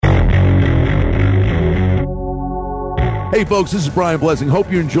Hey, folks, this is Brian Blessing. Hope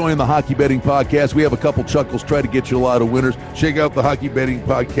you're enjoying the Hockey Betting Podcast. We have a couple chuckles, try to get you a lot of winners. Check out the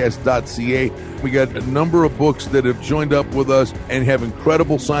hockeybettingpodcast.ca. We got a number of books that have joined up with us and have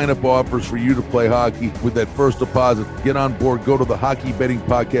incredible sign-up offers for you to play hockey with that first deposit. Get on board. Go to the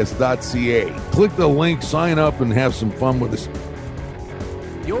hockeybettingpodcast.ca. Click the link, sign up, and have some fun with us.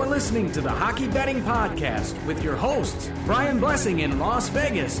 You're listening to the Hockey Betting Podcast with your hosts, Brian Blessing in Las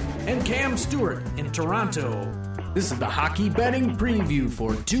Vegas and Cam Stewart in Toronto. This is the Hockey Betting Preview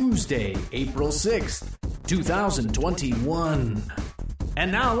for Tuesday, April 6th, 2021.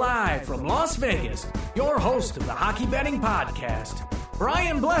 And now live from Las Vegas, your host of the Hockey Betting Podcast,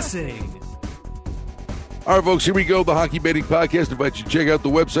 Brian Blessing. All right, folks, here we go. The Hockey Betting Podcast. I invite you to check out the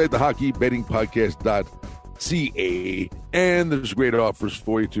website, thehockeybettingpodcast.ca. And there's great offers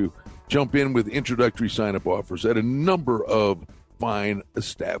for you to jump in with introductory sign-up offers at a number of fine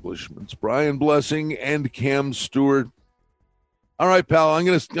establishments. Brian Blessing and Cam Stewart. All right, pal, I'm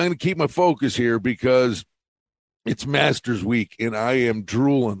gonna keep my focus here because it's Masters Week and I am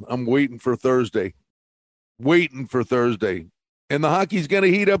drooling. I'm waiting for Thursday. And the hockey's gonna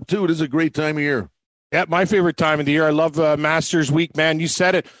heat up too. It is a great time of year. Yeah, my favorite time of the year. I love Masters Week, man. You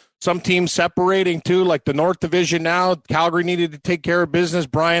said it. Some teams separating too, like the North Division now. Calgary needed to take care of business,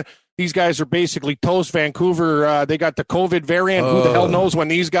 Brian. These guys are basically toast. Vancouver, they got the COVID variant. Who the hell knows when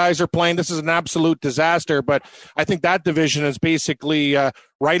these guys are playing? This is an absolute disaster. But I think that division has basically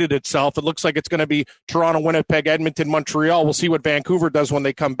righted itself. It looks like it's going to be Toronto, Winnipeg, Edmonton, Montreal. We'll see what Vancouver does when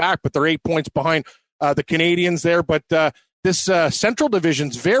they come back. But they're 8 points behind the Canadians there. But this Central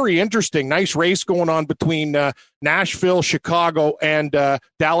Division's very interesting. Nice race going on between Nashville, Chicago, and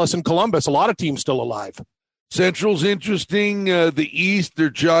Dallas and Columbus. A lot of teams still alive. Central's interesting. The East, they're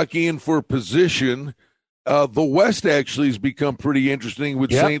jockeying for position. The West actually has become pretty interesting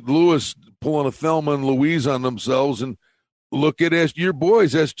with St. Louis pulling a Thelma and Louise on themselves. And look at your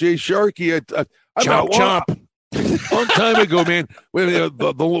boys, S.J. Sharkey. Chomp. Long time ago, man, the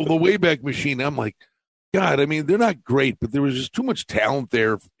Wayback Machine. I'm like, God, I mean, they're not great, but there was just too much talent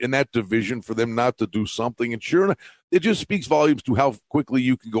there in that division for them not to do something. And sure enough, it just speaks volumes to how quickly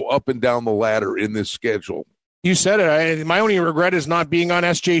you can go up and down the ladder in this schedule. You said it. My only regret is not being on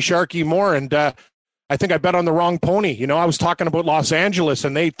S.J. Sharkey more, and I think I bet on the wrong pony. You know, I was talking about Los Angeles,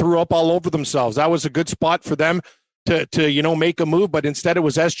 and they threw up all over themselves. That was a good spot for them to make a move, but instead it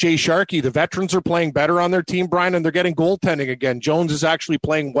was S.J. Sharkey. The veterans are playing better on their team, Brian, and they're getting goaltending again. Jones is actually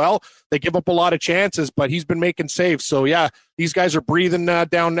playing well. They give up a lot of chances, but he's been making saves. So, yeah, these guys are breathing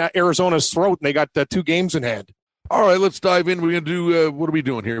down Arizona's throat, and they got 2 games in hand. All right, let's dive in. We're going to do, what are we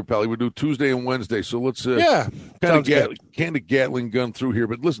doing here, Pally? We'll do Tuesday and Wednesday. So let's kind of Gatling gun through here.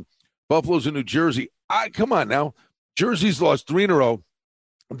 But listen, Buffalo's in New Jersey. Come on now. Jersey's lost 3 in a row.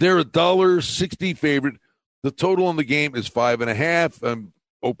 They're a $1.60 favorite. The total on the game is 5.5. I'm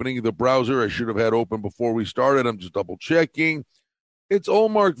opening the browser. I should have had open before we started. I'm just double-checking. It's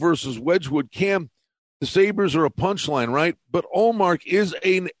Ullmark versus Wedgwood. Cam, the Sabres are a punchline, right? But Ullmark is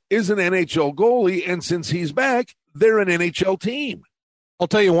an NHL goalie, and since he's back, they're an NHL team. I'll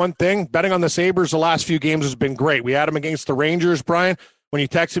tell you one thing. Betting on the Sabres the last few games has been great. We had them against the Rangers, Brian. When you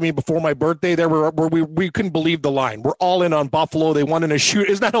texted me before my birthday, we couldn't believe the line. We're all in on Buffalo. They won in a shoot.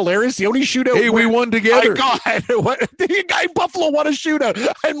 Isn't that hilarious? The only shootout. Hey, we won together. My God, the guy Buffalo won a shootout.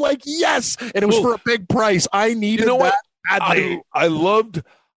 I'm like, yes, and it was for a big price. I needed that badly. I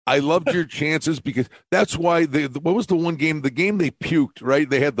loved your chances because that's why what was the one game? The game they puked, right?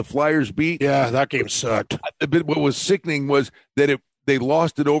 They had the Flyers beat. Yeah, that game sucked. But what was sickening was that they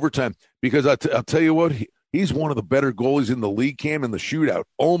lost it overtime because I'll tell you what. He's one of the better goalies in the league, Cam, in the shootout.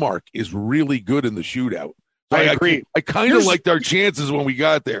 Ullmark is really good in the shootout. I agree. I kind of liked our chances when we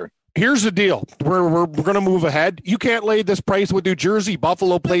got there. Here's the deal. We're going to move ahead. You can't lay this price with New Jersey.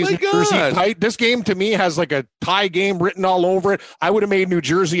 Buffalo plays New Jersey tight. This game, to me, has like a tie game written all over it. I would have made New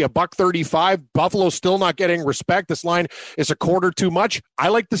Jersey $1.35. Buffalo's still not getting respect. This line is a quarter too much. I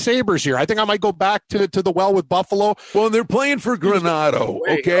like the Sabres here. I think I might go back to the well with Buffalo. Well, they're playing for Granato,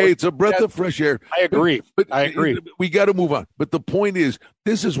 okay? It's a breath of fresh air. I agree. I agree. We got to move on. But the point is,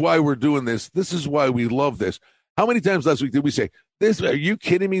 this is why we're doing this. This is why we love this. How many times last week did we say, "This? Are you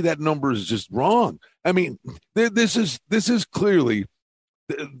kidding me? That number is just wrong." I mean, this is clearly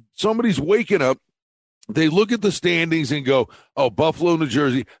somebody's waking up. They look at the standings and go, "Oh, Buffalo, New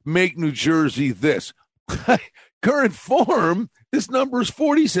Jersey, make New Jersey this." Current form, this number is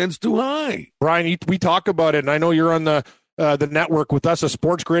 40 cents too high. Brian, we talk about it, and I know you're on the the network with us, a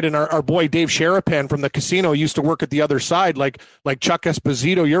Sports Grid, and our boy Dave Sharapan from the casino used to work at the other side, like Chuck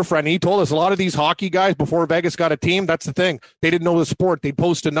Esposito, your friend. He told us a lot of these hockey guys, before Vegas got a team, that's the thing. They didn't know the sport. They'd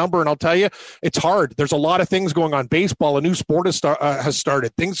post a number, and I'll tell you, it's hard. There's a lot of things going on. Baseball, a new sport has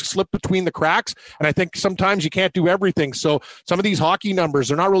started. Things slip between the cracks, and I think sometimes you can't do everything. So some of these hockey numbers,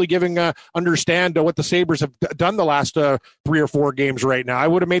 they're not really giving understand what the Sabres have done the last 3 or 4 games right now. I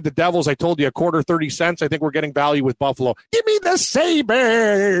would have made the Devils, I told you, a quarter 30 cents. I think we're getting value with Buffalo. Give me the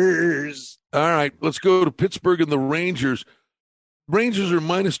Sabres. All right, let's go to Pittsburgh and the Rangers. Rangers are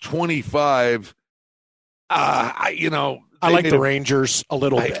minus 25. I like the Rangers a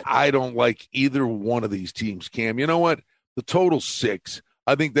little bit. I don't like either one of these teams, Cam. You know what? The total's 6.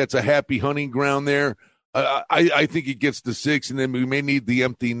 I think that's a happy hunting ground there. I think it gets to 6, and then we may need the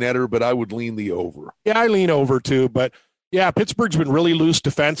empty netter, but I would lean the over. Yeah, I lean over too. But, yeah, Pittsburgh's been really loose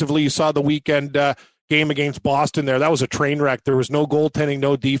defensively. You saw the weekend game against Boston there. That was a train wreck. There was no goaltending,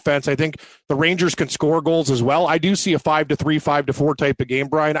 no defense. I think the Rangers can score goals as well. I do see a 5-3, 5-4 type of game,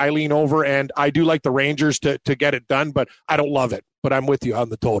 Brian. I lean over, and I do like the Rangers to get it done, but I don't love it. But I'm with you on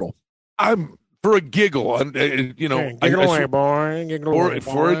the total. I'm for a giggle, giggle away, boy. Giggle away, boy.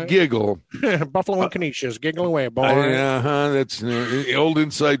 For a giggle. Buffalo and Canisius, giggle away, boy. That's the old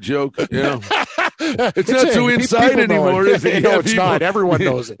inside joke. Yeah. It's not so inside anymore, is it? No, it's not. Everyone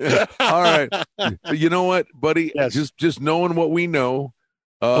knows it. All right. You know what, buddy? Yes. Just knowing what we know.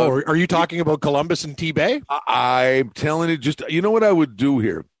 Are you talking about Columbus and T-Bay? I'm telling you, you know what I would do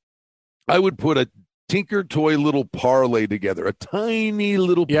here? I would put a Tinker Toy little parlay together, a tiny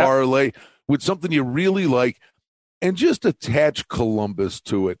little parlay with something you really like, and just attach Columbus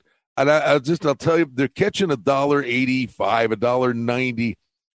to it. And I'll tell you, they're catching $1.85, $1.90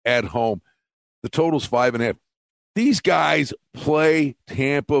 at home. The total's 5.5. These guys play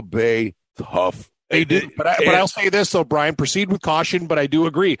Tampa Bay tough. They do. But I'll say this, though, Brian, proceed with caution, but I do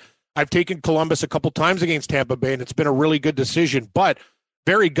agree. I've taken Columbus a couple times against Tampa Bay, and it's been a really good decision. But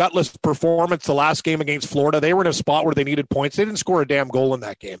very gutless performance the last game against Florida. They were in a spot where they needed points. They didn't score a damn goal in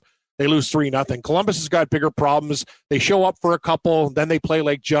that game. They lose 3-0. Columbus has got bigger problems. They show up for a couple, then they play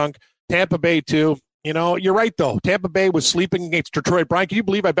like junk. Tampa Bay, too. You know, you're right, though. Tampa Bay was sleeping against Detroit. Brian, can you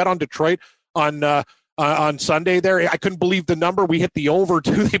believe I bet on Detroit on Sunday there? I couldn't believe the number. We hit the over,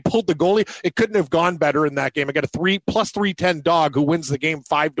 too. They pulled the goalie. It couldn't have gone better in that game. I got a plus 310 dog who wins the game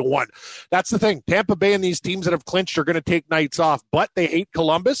 5-1. That's the thing. Tampa Bay and these teams that have clinched are going to take nights off, but they hate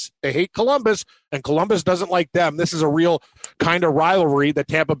Columbus. They hate Columbus, and Columbus doesn't like them. This is a real kind of rivalry that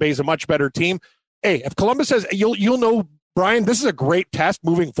Tampa Bay is a much better team. Hey, if Columbus says, you'll know, Brian, this is a great test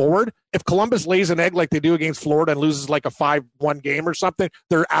moving forward. If Columbus lays an egg like they do against Florida and loses like a 5-1 game or something,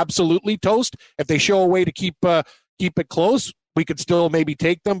 they're absolutely toast. If they show a way to keep it close, we could still maybe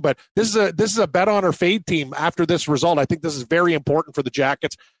take them. But this is a bet on or fade team after this result. I think this is very important for the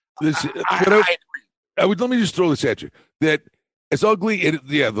Jackets. I agree. Let me just throw this at you. That it's ugly.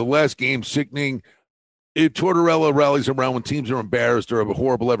 The last game, sickening. Tortorella rallies around when teams are embarrassed or have a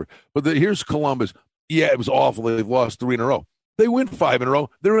horrible ever. But here's Columbus. Yeah, it was awful. They've lost 3 in a row. They win 5 in a row.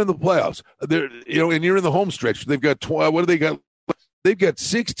 They're in the playoffs. And you're in the home stretch. They've got what do they got? They've got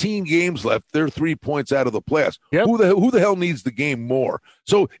 16 games left. They're 3 points out of the playoffs. Yep. Who the hell needs the game more?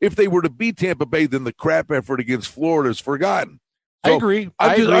 So if they were to beat Tampa Bay, then the crap effort against Florida is forgotten. So I agree.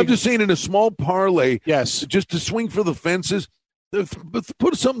 I'm just saying, in a small parlay, yes, just to swing for the fences,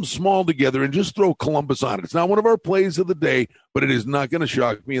 put something small together and just throw Columbus on it. It's not one of our plays of the day, but it is not going to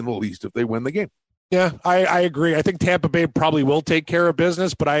shock me in the least if they win the game. Yeah, I agree. I think Tampa Bay probably will take care of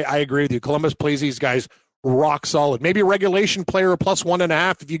business, but I agree with you. Columbus plays these guys rock solid. Maybe a regulation player, a plus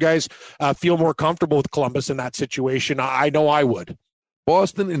 1.5, if you guys feel more comfortable with Columbus in that situation. I know I would.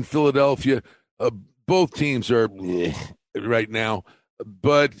 Boston and Philadelphia, both teams are right now,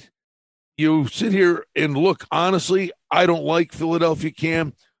 but you sit here and look, honestly, I don't like Philadelphia,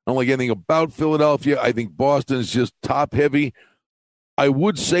 Cam. I don't like anything about Philadelphia. I think Boston is just top heavy. I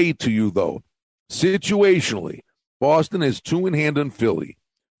would say to you, though, situationally, Boston has 2 in hand on Philly.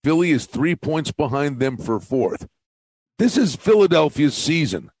 Philly is 3 points behind them for 4th. This is Philadelphia's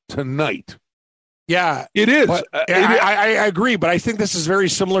season tonight. Yeah, it is. I agree, but I think this is very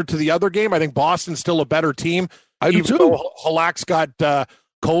similar to the other game. I think Boston's still a better team. I do too. Halak's got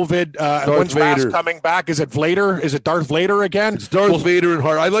COVID. When's Rask coming back? Is it Vlader? Is it Darth Vlader again? It's Darth Vader and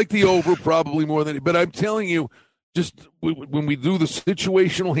Hart. I like the over probably more than, but I'm telling you, just when we do the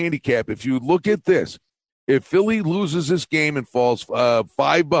situational handicap, if you look at this, if Philly loses this game and falls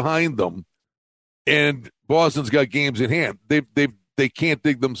 5 behind them, and Boston's got games in hand, they can't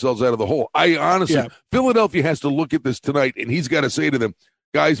dig themselves out of the hole. I honestly, Philadelphia has to look at this tonight, and he's got to say to them,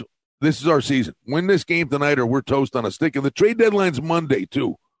 guys, This is our season. Win this game tonight or we're toast on a stick. And the trade deadline's Monday,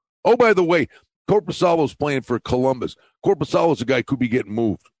 too. Oh, by the way, Korpisalo's playing for Columbus. Korpisalo's a guy who could be getting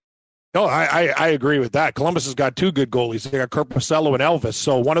moved. No, I agree with that. Columbus has got two good goalies. They got Korpisalo and Elvis.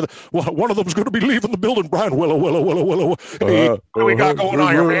 So one of them's going to be leaving the building. Brian, Willow. Hey, what do we got going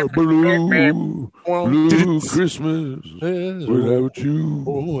on here, man? Blue Christmas without you.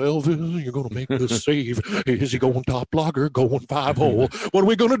 Oh, Elvis, you're going to make the save. Is he going top blogger, going 5-hole? What are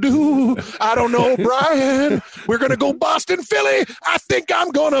we going to do? I don't know, Brian. We're going to go Boston, Philly. I think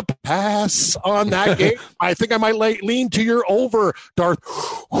I'm going to pass on that game. I think I might lean to your over, Darth.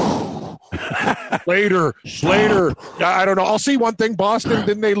 Slater. I don't know. I'll see one thing. Boston,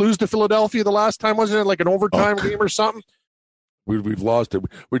 didn't they lose to Philadelphia the last time? Wasn't it like an overtime game or something? We've lost it.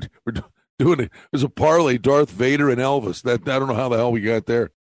 We're doing it. There's a parlay, Darth Vader and Elvis. That I don't know how the hell we got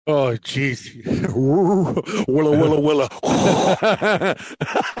there. Oh, jeez. Willa.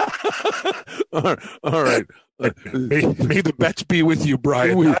 All right. May the bets be with you,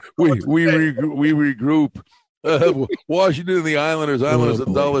 Brian. We regroup. Washington and the Islanders. Islanders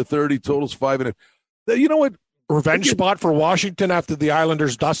 $1.30. Totals 5.5. You know what? Revenge spot for Washington after the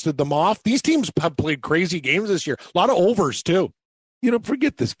Islanders dusted them off. These teams have played crazy games this year. A lot of overs too.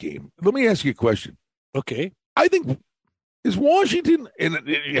 Forget this game. Let me ask you a question. Okay. I think is Washington, and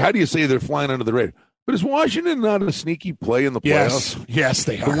how do you say they're flying under the radar? But is Washington not a sneaky play in the playoffs? Yes,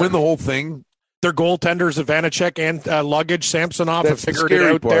 they are. To win the whole thing. Their goaltenders, Vanacek and Luggage, Samsonov have figured it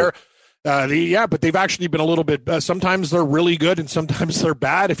out there. But they've actually been a little bit. Sometimes they're really good, and sometimes they're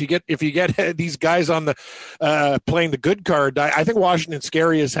bad. If you get these guys on the playing the good card, I think Washington's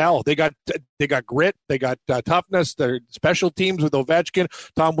scary as hell. They got grit, they got toughness. Their special teams with Ovechkin,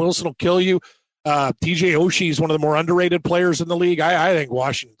 Tom Wilson will kill you. TJ Oshie is one of the more underrated players in the league. I think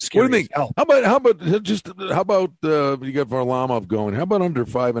Washington's scary. What do you think? How about you got Varlamov going? How about under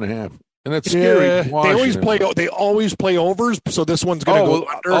 5.5? And that's scary. They always play overs, so this one's going to go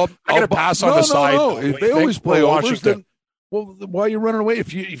under. I'm going to pass on the side. No. If they always play overs, then why are you running away?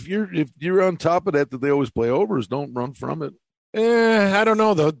 If you're on top of that they always play overs, don't run from it. I don't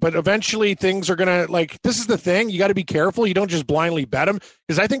know though, but eventually things are going to this is the thing. You got to be careful. You don't just blindly bet them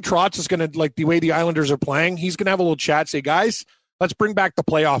because I think Trotz is going to the way the Islanders are playing. He's going to have a little chat. Say, guys, let's bring back the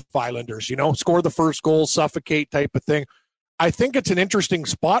playoff Islanders. Score the first goal, suffocate type of thing. I think it's an interesting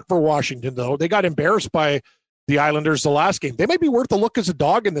spot for Washington, though. They got embarrassed by the Islanders the last game. They might be worth a look as a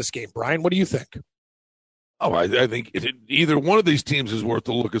dog in this game, Brian. What do you think? Oh, I think either one of these teams is worth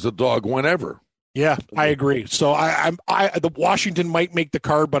a look as a dog whenever. Yeah, I agree. So the Washington might make the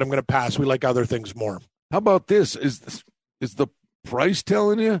card, but I'm going to pass. We like other things more. How about this? Is the price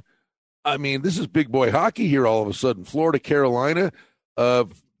telling you? I mean, this is big boy hockey here all of a sudden. Florida, Carolina.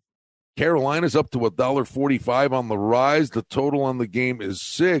 Carolina's up to $1.45 on the rise. The total on the game is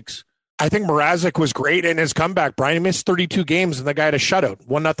 6. I think Mrazek was great in his comeback. Brian, he missed 32 games, and the guy had a shutout.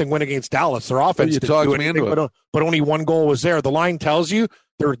 1-0 win against Dallas. Their offense didn't do anything, but only one goal was there. The line tells you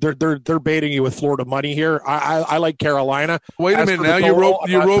they're baiting you with Florida money here. I like Carolina. Wait a minute. Now you wrote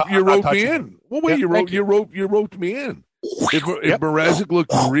me in. Well, wait, you wrote me in. If Mrazek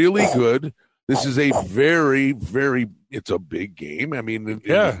looked really good, this is a very, very. It's a big game. I mean,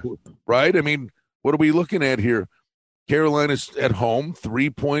 right? I mean, what are we looking at here? Carolina's at home, 3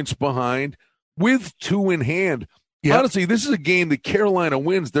 points behind, with 2 in hand. Yep. Honestly, this is a game that Carolina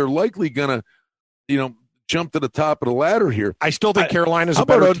wins. They're likely going to, jump to the top of the ladder here. I still think Carolina's a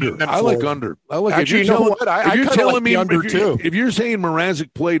better team than Florida. I like under. I like. Actually, you're telling me under too. If you're saying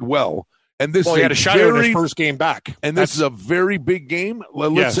Mrazek played well, and this he had a shutout in his first game back, and this is a very big game.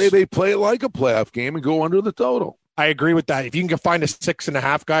 Let's say they play it like a playoff game and go under the total. I agree with that. If you can find a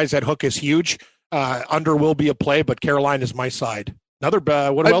 6.5, guys, that hook is huge. Under will be a play, but Carolina is my side. Another.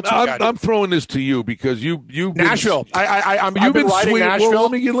 What else? I'm throwing this to you because you've Nashville. You've been riding Nashville. Well,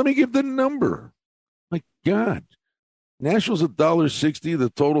 let me give the number. My God, Nashville's $1.60. The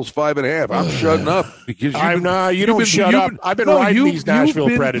total's 5.5. I'm shutting up because you don't shut up. I've been riding these Nashville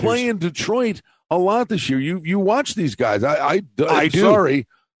Predators. You've been playing Detroit a lot this year. You watch these guys. I'm do. Sorry.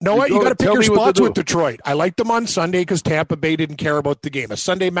 No, what? You got to pick your spots with Detroit. I liked them on Sunday because Tampa Bay didn't care about the game. A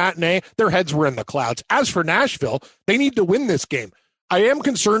Sunday matinee, their heads were in the clouds. As for Nashville, they need to win this game. I am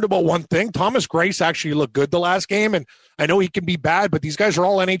concerned about one thing. Thomas Greiss actually looked good the last game, and I know he can be bad, but these guys are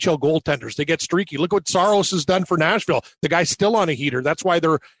all NHL goaltenders. They get streaky. Look what Saros has done for Nashville. The guy's still on a heater. That's why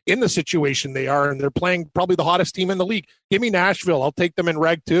they're in the situation they are, and they're playing probably the hottest team in the league. Give me Nashville. I'll take them in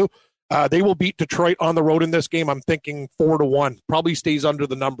reg too. They will beat Detroit on the road in this game. I'm thinking 4-1. Probably stays under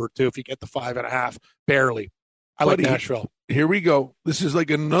the number too if you get the 5.5. Barely. I like Nashville. Here we go. This is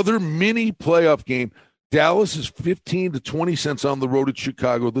like another mini playoff game. Dallas is 15 to 20 cents on the road at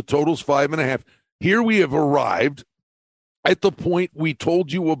Chicago. The total's 5.5. Here we have arrived at the point we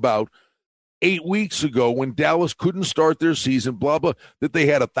told you about 8 weeks ago when Dallas couldn't start their season, blah, blah, that they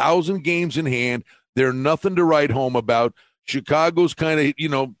had 1,000 games in hand. They're nothing to write home about. Chicago's kind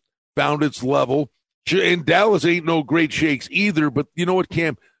of, found its level. And Dallas ain't no great shakes either. But you know what,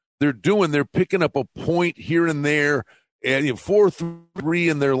 Cam? They're picking up a point here and there, and 4-3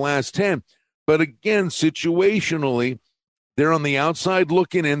 in their last 10. But again, situationally, they're on the outside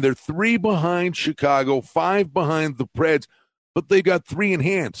looking in. They're 3 behind Chicago, 5 behind the Preds, but they got 3 in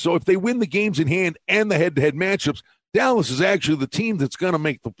hand. So if they win the games in hand and the head-to-head matchups, Dallas is actually the team that's going to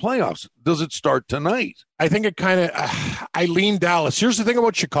make the playoffs. Does it start tonight? I think it kind of I lean Dallas. Here's the thing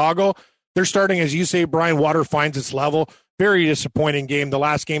about Chicago. They're starting, as you say, Brian, water finds its level. Very disappointing game. The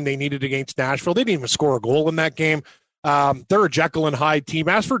last game they needed against Nashville, they didn't even score a goal in that game. They're a Jekyll and Hyde team.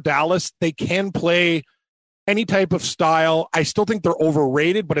 As for Dallas, they can play any type of style. I still think they're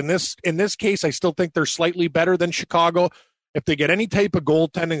overrated, but in this case, I still think they're slightly better than Chicago. If they get any type of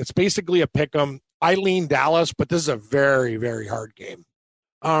goaltending, it's basically a pick 'em. I lean Dallas, but this is a very, very hard game.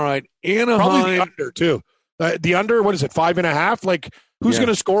 All right, Anaheim. Probably the under, too. The under, what is it, 5.5? Like, who's going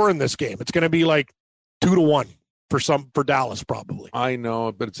to score in this game? It's going to be like 2-1 for Dallas, probably. I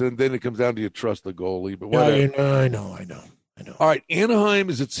know, but then it comes down to you trust the goalie. But whatever. Yeah, I know. All right,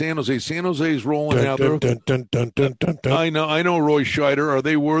 Anaheim is at San Jose. San Jose is rolling out there. I know, Roy Scheider. Are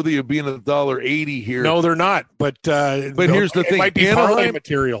they worthy of being $1.80 here? No, they're not. But here's the thing: it might be parlay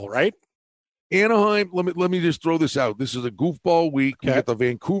material, right? Anaheim. Let me just throw this out. This is a goofball week. Okay. You get the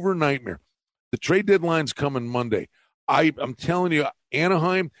Vancouver Nightmare. The trade deadline's coming Monday. I'm telling you,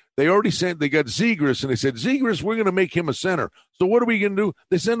 Anaheim. They already they got Zegras, and they said, Zegras, we're going to make him a center. So what are we going to do?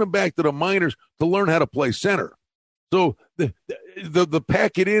 They send him back to the minors to learn how to play center. So the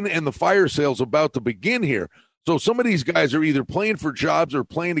pack it in and the fire sale's about to begin here. So some of these guys are either playing for jobs or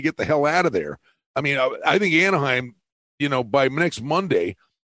playing to get the hell out of there. I mean, I think Anaheim, by next Monday,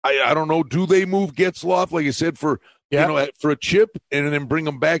 I don't know, do they move Getzlaf, like I said, for a chip and then bring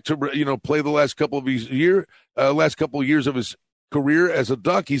him back to, play the last couple of years of his career as a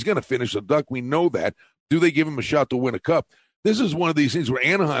Duck? He's going to finish a Duck. We know that. Do they give him a shot to win a cup? This is one of these things where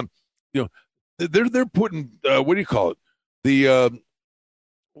Anaheim, they're putting what do you call it? The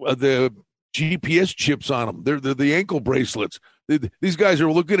GPS chips on them. They're the ankle bracelets. These guys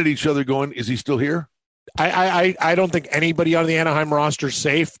are looking at each other going, is he still here? I don't think anybody on the Anaheim roster is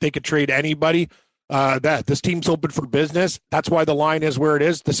safe. They could trade anybody. This team's open for business. That's why the line is where it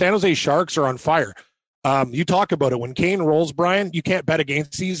is. The San Jose Sharks are on fire. You talk about it. When Kane rolls, Brian, you can't bet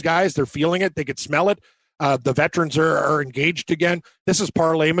against these guys. They're feeling it. They could smell it. The veterans are engaged again. This is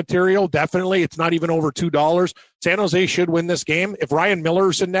parlay material, definitely. It's not even over $2. San Jose should win this game. If Ryan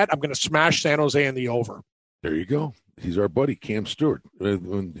Miller's in net, I'm going to smash San Jose in the over. There you go. He's our buddy, Cam Stewart.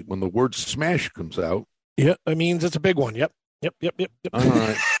 When the word smash comes out. Yeah, it means it's a big one. Yep. All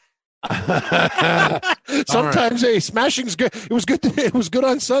right. Sometimes, hey, smashing's good. It was good. It was good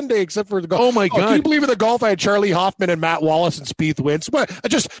on Sunday, except for the golf. Oh my God! Can you believe in the golf? I had Charlie Hoffman and Matt Wallace and Spieth wins. But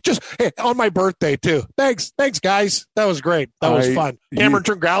just hey, on my birthday too. Thanks, guys. That was great. That was fun. Cameron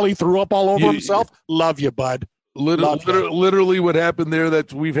Tringale threw up all over himself. Love you, bud. Literally, what happened there?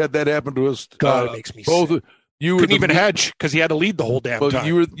 That we've had that happen to us. God, it makes me both. Sick. You couldn't even hedge because he had to lead the whole damn time.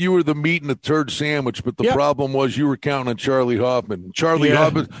 You were the meat and the turd sandwich, but the problem was you were counting on Charlie Hoffman. Charlie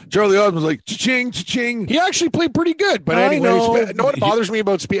Hoffman was like cha-ching, cha-ching. He actually played pretty good, but anyway, no one bothers me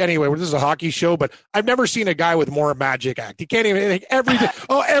about speed. Anyway, this is a hockey show, but I've never seen a guy with more magic act. He can't even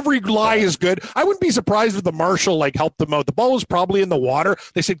every lie is good. I wouldn't be surprised if the marshal helped them out. The ball was probably in the water.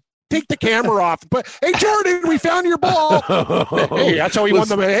 They said, take the camera off. But hey, Jordan, we found your ball. Hey, that's how he won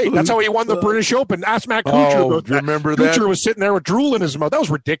the British Open. Ask Matt Kuchar about that. Remember Kuchar that? was sitting there with drool in his mouth. That was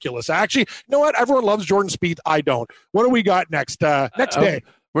ridiculous. Actually, you know what? Everyone loves Jordan Spieth. I don't. What do we got next? Next day.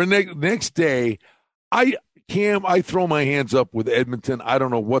 Next day. I throw my hands up with Edmonton. I don't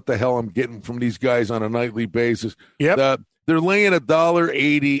know what the hell I'm getting from these guys on a nightly basis. Yep. They're laying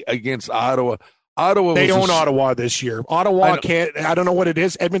 $1.80 against Ottawa. They own Ottawa this year. Ottawa can't. I don't know what it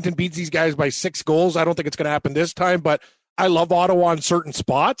is. Edmonton beats these guys by 6 goals. I don't think it's going to happen this time, but I love Ottawa in certain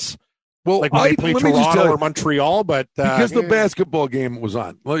spots. Well, like when they play Toronto or Montreal, but because the basketball game was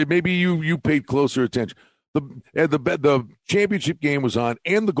on. Well, maybe you paid closer attention. The championship game was on,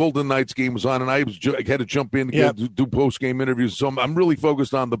 and the Golden Knights game was on, and I had to jump in to do post game interviews. So I'm really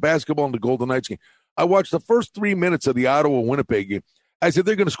focused on the basketball and the Golden Knights game. I watched the first 3 minutes of the Ottawa-Winnipeg game. I said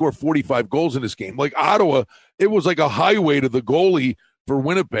they're going to score 45 goals in this game. Like Ottawa, it was like a highway to the goalie for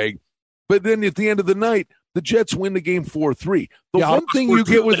Winnipeg. But then at the end of the night, The Jets win the game 4-3. The one thing you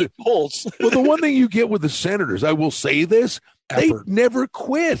get with the one thing you get with the Senators, I will say this, effort. They never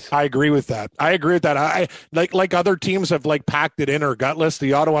quit. I agree with that. I like other teams have like packed it in or gutless.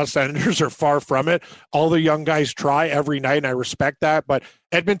 The Ottawa Senators are far from it. All the young guys try every night, and I respect that. But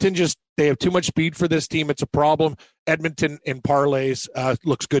Edmonton they have too much speed for this team. It's a problem. Edmonton in parlays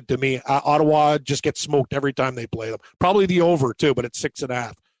looks good to me. Ottawa just gets smoked every time they play them. Probably the over too, but it's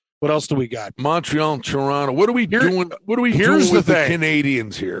 6.5. What else do we got? Montreal and Toronto. What are we doing? What are we doing with the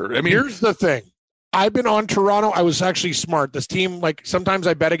Canadians here? I mean, here's the thing. I've been on Toronto. I was actually smart. This team, like sometimes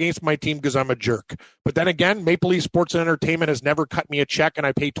I bet against my team because I'm a jerk. But then again, Maple Leaf Sports and Entertainment has never cut me a check, and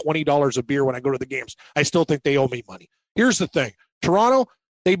I pay $20 a beer when I go to the games. I still think they owe me money. Here's the thing. Toronto,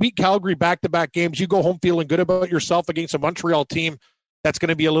 they beat Calgary back-to-back games. You go home feeling good about yourself against a Montreal team that's going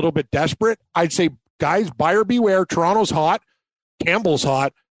to be a little bit desperate. I'd say, guys, buyer beware. Toronto's hot. Campbell's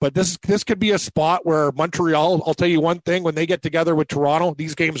hot. But this could be a spot where Montreal, I'll tell you one thing, when they get together with Toronto,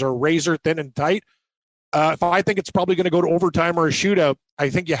 these games are razor thin and tight. If I think it's probably going to go to overtime or a shootout, I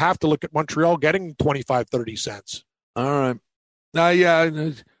think you have to look at Montreal getting 25, 30 cents. All right.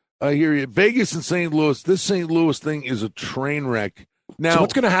 Yeah, I hear you. Vegas and St. Louis, this St. Louis thing is a train wreck. Now, so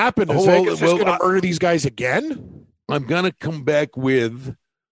what's going to happen? Is Vegas just going to murder these guys again? I'm going to come back with,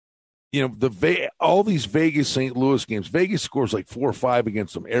 all these Vegas St. Louis games. Vegas scores like 4 or 5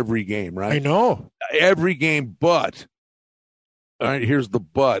 against them every game, right? I know. Every game, but all right, here's the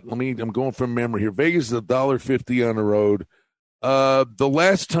but. I'm going from memory here. Vegas is $1.50 on the road. The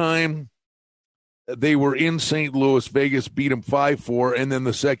last time they were in St. Louis, Vegas beat them 5-4, and then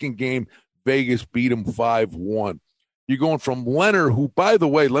the second game, Vegas beat them 5-1. You're going from Leonard, who, by the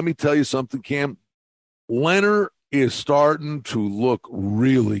way, let me tell you something, Cam. Leonard is starting to look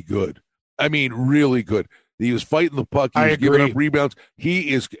really good. I mean, really good. He was fighting the puck. He was giving up rebounds.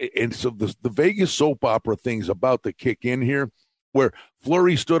 He is, and so the Vegas soap opera thing is about to kick in here, where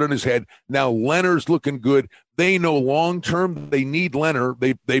Fleury stood on his head. Now Leonard's looking good. They know long term they need Leonard.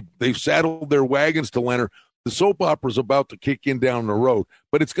 They've saddled their wagons to Leonard. The soap opera's about to kick in down the road,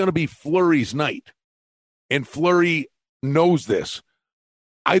 but it's going to be Fleury's night, and Fleury knows this.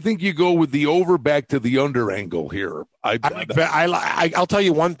 I think you go with the over back to the under angle here. I'll tell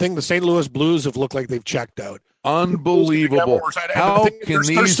you one thing: the St. Louis Blues have looked like they've checked out. Unbelievable! How can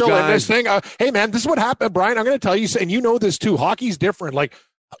these still guys? In this thing? Hey, man, this is what happened, Brian. I'm going to tell you, and you know this too. Hockey's different. Like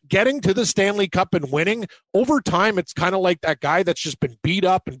getting to the Stanley Cup and winning over time, it's kind of like that guy that's just been beat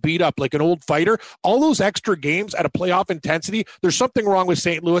up, like an old fighter. All those extra games at a playoff intensity. There's something wrong with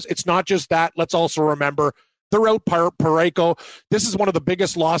St. Louis. It's not just that. Let's also remember. They're out Parayko. This is one of the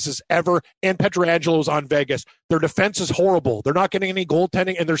biggest losses ever, and Pietrangelo's on Vegas. Their defense is horrible. They're not getting any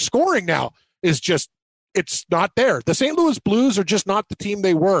goaltending, and their scoring now is just, it's not there. The St. Louis Blues are just not the team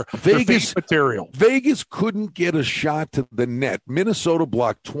they were. Vegas material. Vegas couldn't get a shot to the net. Minnesota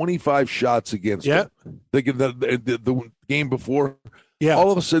blocked 25 shots against them. The game before. Yeah.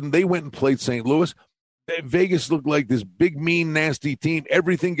 All of a sudden, they went and played St. Louis. Vegas looked like this big, mean, nasty team.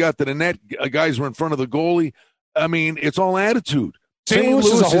 Everything got to the net. Guys were in front of the goalie. I mean, it's all attitude. St. Louis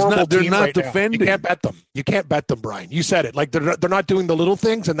is a horrible they're team not right defending. Now. You can't bet them, Brian. You said it. Like they're not doing the little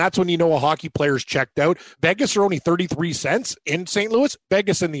things, and that's when you know a hockey player's checked out. Vegas are only 33 cents in St. Louis.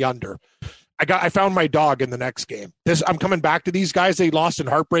 Vegas in the under. I found my dog in the next game. I'm coming back to these guys. They lost in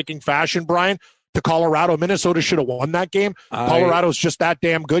heartbreaking fashion, Brian, to Colorado. Minnesota should have won that game. Colorado's just that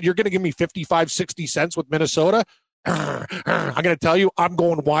damn good. You're going to give me 55, 60 cents with Minnesota? I'm going to tell you, I'm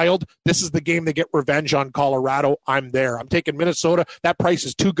going wild. This is the game they get revenge on Colorado. I'm there. I'm taking Minnesota. That price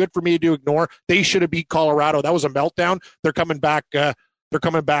is too good for me to ignore. They should have beat Colorado. That was a meltdown. They're coming back. They're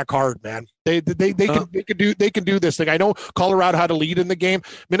coming back hard, man. They can do this thing. I know Colorado had a lead in the game.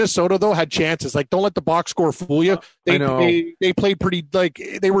 Minnesota though had chances. Like don't let the box score fool you. They played pretty, like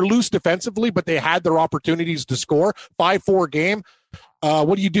they were loose defensively, but they had their opportunities to score. 5-4 game.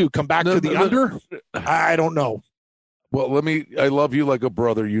 What do? Come back to the under? I don't know. Well, I love you like a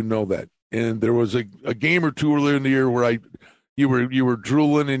brother. You know that. And there was a game or two earlier in the year where you were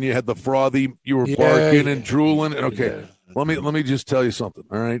drooling and you had the frothy. You were barking and drooling. Okay. Yeah. Let me just tell you something,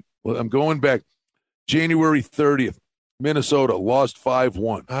 all right? Well, I'm going back. January 30th, Minnesota lost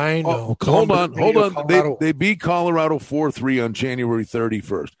 5-1. I know. Hold on. They beat Colorado 4-3 on January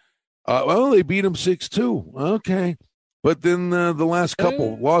 31st. They beat them 6-2. Okay. But then the last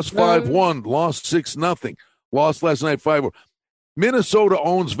couple, lost 5-1, lost 6-0, lost last night 5-4. Minnesota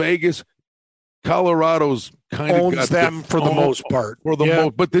owns Vegas. Colorado's kind of owns them for the most part.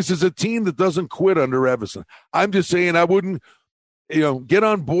 But this is a team that doesn't quit under Everson. I'm just saying I wouldn't, get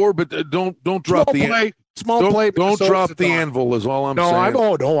on board, but don't drop Small play. Don't drop the anvil is all I'm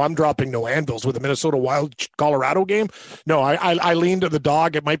saying. I'm dropping no anvils with the Minnesota Wild Colorado game. No, I lean to the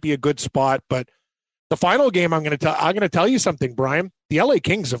dog. It might be a good spot, but the final game, I'm going to tell you something, Brian. The LA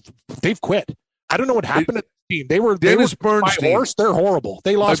Kings they've quit. I don't know what happened to the team. They were Bernstein. Horse. They're horrible.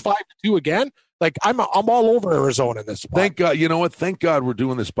 They lost 5-2 again. Like I'm all over Arizona in this spot. Thank God. You know what? Thank God we're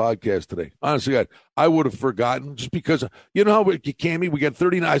doing this podcast today. Honestly, God, I would have forgotten just because you know how Cammy, we got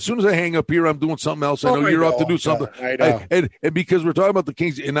 39. As soon as I hang up here, I'm doing something else. I know you're off to do something. I know. And because we're talking about the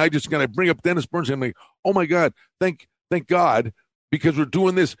Kings, and I just gonna bring up Dennis Bernstein. I'm like, oh my God, thank God. Because we're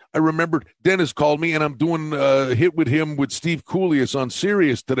doing this, I remembered Dennis called me, and I'm doing a hit with him with Steve Coolius on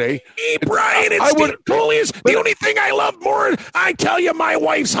Sirius today. Hey, Brian, it's Steve Coolius. The only thing I love more, I tell you, my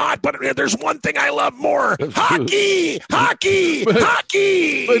wife's hot, but there's one thing I love more. Hockey! Steve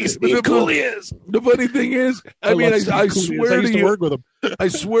Coolius. The funny thing is, I swear to you, work with him. I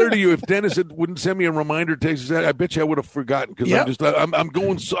swear to you, if Dennis wouldn't send me a reminder text, I bet you I would have forgotten because I'm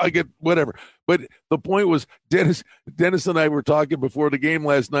going, so I get whatever. But the point was, Dennis and I were talking before the game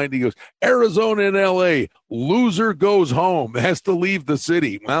last night. And he goes, Arizona and LA, loser goes home, has to leave the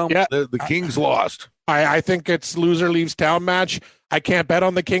city. Well, the Kings lost. I think it's loser leaves town match. I can't bet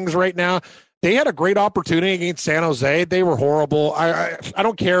on the Kings right now. They had a great opportunity against San Jose. They were horrible. I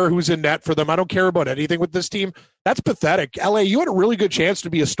don't care who's in net for them. I don't care about anything with this team. That's pathetic. LA, you had a really good chance to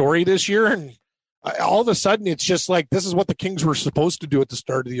be a story this year, and all of a sudden it's just like this is what the Kings were supposed to do at the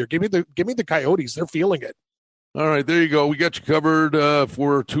start of the year. Give me the Coyotes. They're feeling it. All right, there you go. We got you covered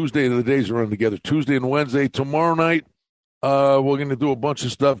for Tuesday. The days are running together. Tuesday and Wednesday. Tomorrow night, we're going to do a bunch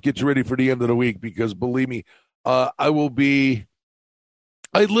of stuff. Get you ready for the end of the week because believe me, I'm going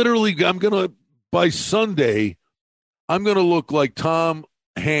to, by Sunday, I'm going to look like Tom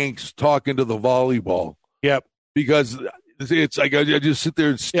Hanks talking to the volleyball. Yep. Because it's like I just sit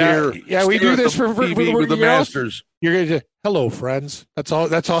there and stare. Yeah, we do this for TV with the Masters. You're going to say, hello, friends. That's all.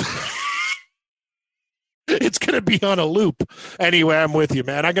 It's going to be on a loop. Anyway, I'm with you,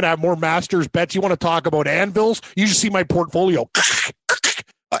 man. I'm going to have more Masters bets. You want to talk about anvils? You just see my portfolio.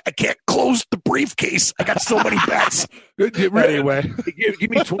 I can't close the briefcase. I got so many bets. Anyway, give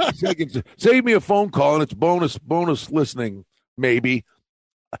me 20 seconds. Save me a phone call, and it's bonus listening. Maybe.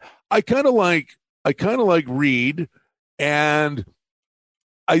 I kind of like Reed, and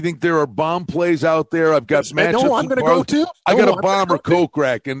I think there are bomb plays out there. I've got matchups. No, I'm going to go too. I got a bomb or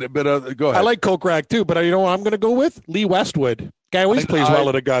Kokrak, but go ahead. I like Kokrak too, but you know what I'm going to go with? Lee Westwood. Guy always plays well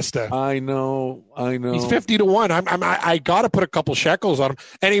at Augusta. I know. He's 50-1. I got to put a couple shekels on him.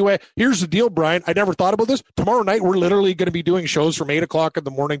 Anyway, here's the deal, Brian. I never thought about this. Tomorrow night, we're literally going to be doing shows from 8 o'clock in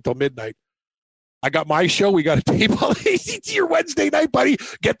the morning till midnight. I got my show. We got a table. It's your Wednesday night, buddy.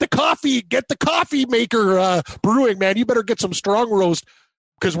 Get the coffee maker brewing, man. You better get some strong roast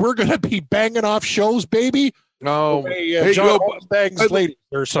because we're going to be banging off shows, baby. No. John Bangs lady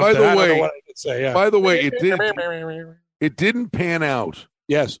or something. By the way, it didn't pan out.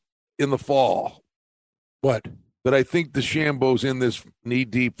 Yes. In the fall. What? That I think the Shambo's in this knee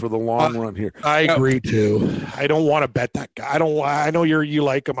deep for the long run here. I agree too. I don't want to bet that guy. I know you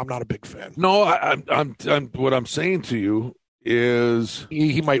like him. I'm not a big fan. No, I'm what I'm saying to you is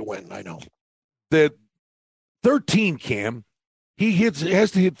he might win. I know. That 13 Cam. He can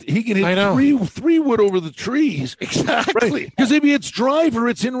hit three wood over the trees. Exactly. Because if it's driver,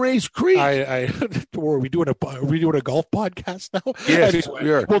 it's in Race Creek. Are we doing a golf podcast now? Yes.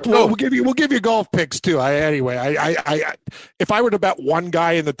 Anyway, we'll give you golf picks too. If I were to bet one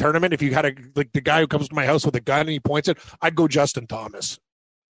guy in the tournament, if you had the guy who comes to my house with a gun and he points it, I'd go Justin Thomas.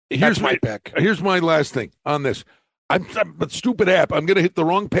 Here's my pick. Here's my last thing on this. I'm a stupid app. I'm going to hit the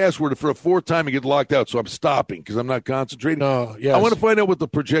wrong password for a fourth time and get locked out, so I'm stopping because I'm not concentrating. No, yes. I want to find out what the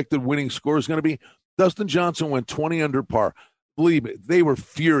projected winning score is going to be. Dustin Johnson went 20 under par. Believe me, they were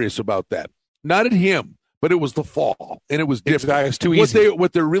furious about that. Not at him, but it was the fall, and it was different. It's too easy.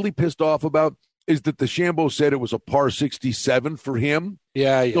 What they're really pissed off about is that the Shambo said it was a par 67 for him.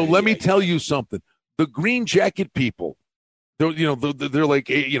 Yeah. So let me tell you something. The green jacket people, they're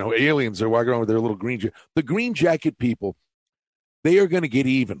like, aliens. They're walking around with their little green jacket. The green jacket people, they are going to get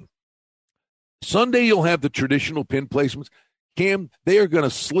even. Sunday, you'll have the traditional pin placements. Cam, they are going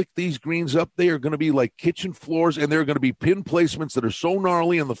to slick these greens up. They are going to be like kitchen floors, and they're going to be pin placements that are so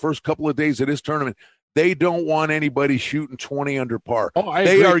gnarly in the first couple of days of this tournament. They don't want anybody shooting 20 under par. Oh, I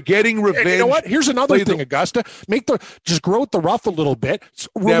they agree. are getting revenge. And you know what? Here's another thing, Augusta. Just grow at the rough a little bit.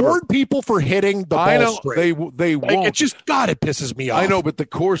 Reward people for hitting the ball straight. They won't. It just, God, it pisses me off. I know, but the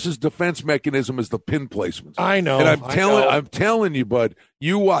course's defense mechanism is the pin placements. I know. And I'm telling you, bud,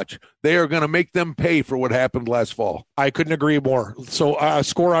 you watch. They are going to make them pay for what happened last fall. I couldn't agree more. So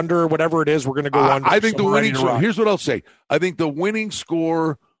score under, whatever it is, we're going to go under. I think the winning score, here's what I'll say. I think the winning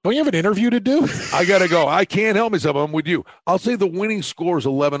score. Don't you have an interview to do? I got to go. I can't help myself. I'm with you. I'll say the winning score is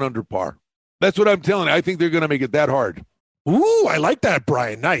 11 under par. That's what I'm telling you. I think they're going to make it that hard. Ooh, I like that,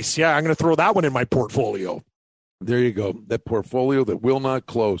 Brian. Nice. Yeah, I'm going to throw that one in my portfolio. There you go. That portfolio that will not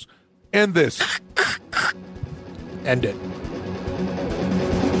close. End this. End it.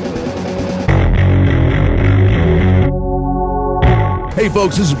 Hey,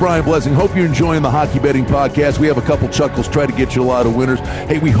 folks, this is Brian Blessing. Hope you're enjoying the Hockey Betting Podcast. We have a couple chuckles, try to get you a lot of winners.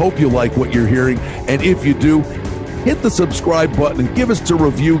 Hey, we hope you like what you're hearing. And if you do, hit the subscribe button and give us a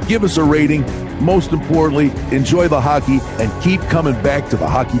review, give us a rating. Most importantly, enjoy the hockey and keep coming back to the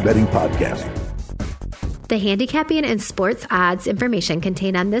Hockey Betting Podcast. The handicapping and sports odds information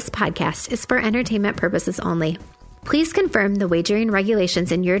contained on this podcast is for entertainment purposes only. Please confirm the wagering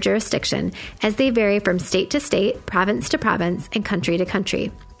regulations in your jurisdiction as they vary from state to state, province to province, and country to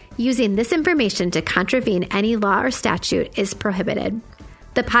country. Using this information to contravene any law or statute is prohibited.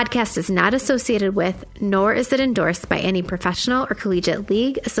 The podcast is not associated with, nor is it endorsed by any professional or collegiate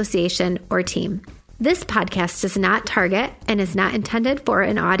league, association, or team. This podcast does not target and is not intended for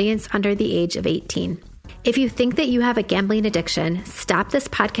an audience under the age of 18. If you think that you have a gambling addiction, stop this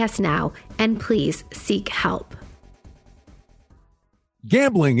podcast now and please seek help.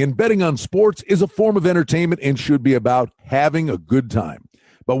 Gambling and betting on sports is a form of entertainment and should be about having a good time.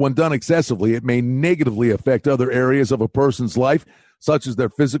 But when done excessively, it may negatively affect other areas of a person's life, such as their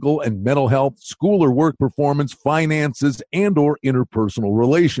physical and mental health, school or work performance, finances, and or interpersonal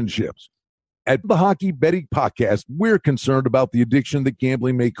relationships. At the Hockey Betting Podcast, we're concerned about the addiction that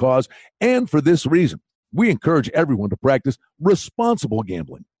gambling may cause, and for this reason, we encourage everyone to practice responsible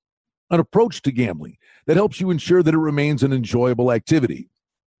gambling, an approach to gambling that helps you ensure that it remains an enjoyable activity.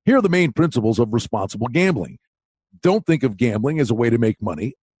 Here are the main principles of responsible gambling. Don't think of gambling as a way to make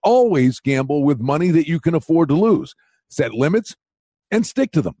money. Always gamble with money that you can afford to lose. Set limits and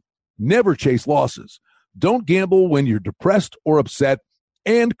stick to them. Never chase losses. Don't gamble when you're depressed or upset,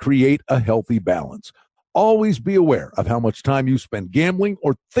 and create a healthy balance. Always be aware of how much time you spend gambling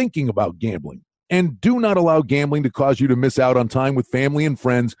or thinking about gambling. And do not allow gambling to cause you to miss out on time with family and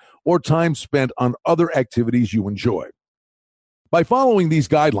friends or time spent on other activities you enjoy. By following these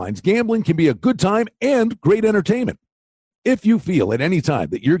guidelines, gambling can be a good time and great entertainment. If you feel at any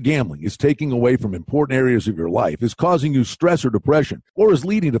time that your gambling is taking away from important areas of your life, is causing you stress or depression, or is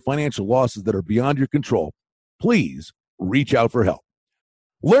leading to financial losses that are beyond your control, please reach out for help.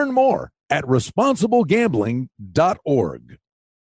 Learn more at responsiblegambling.org.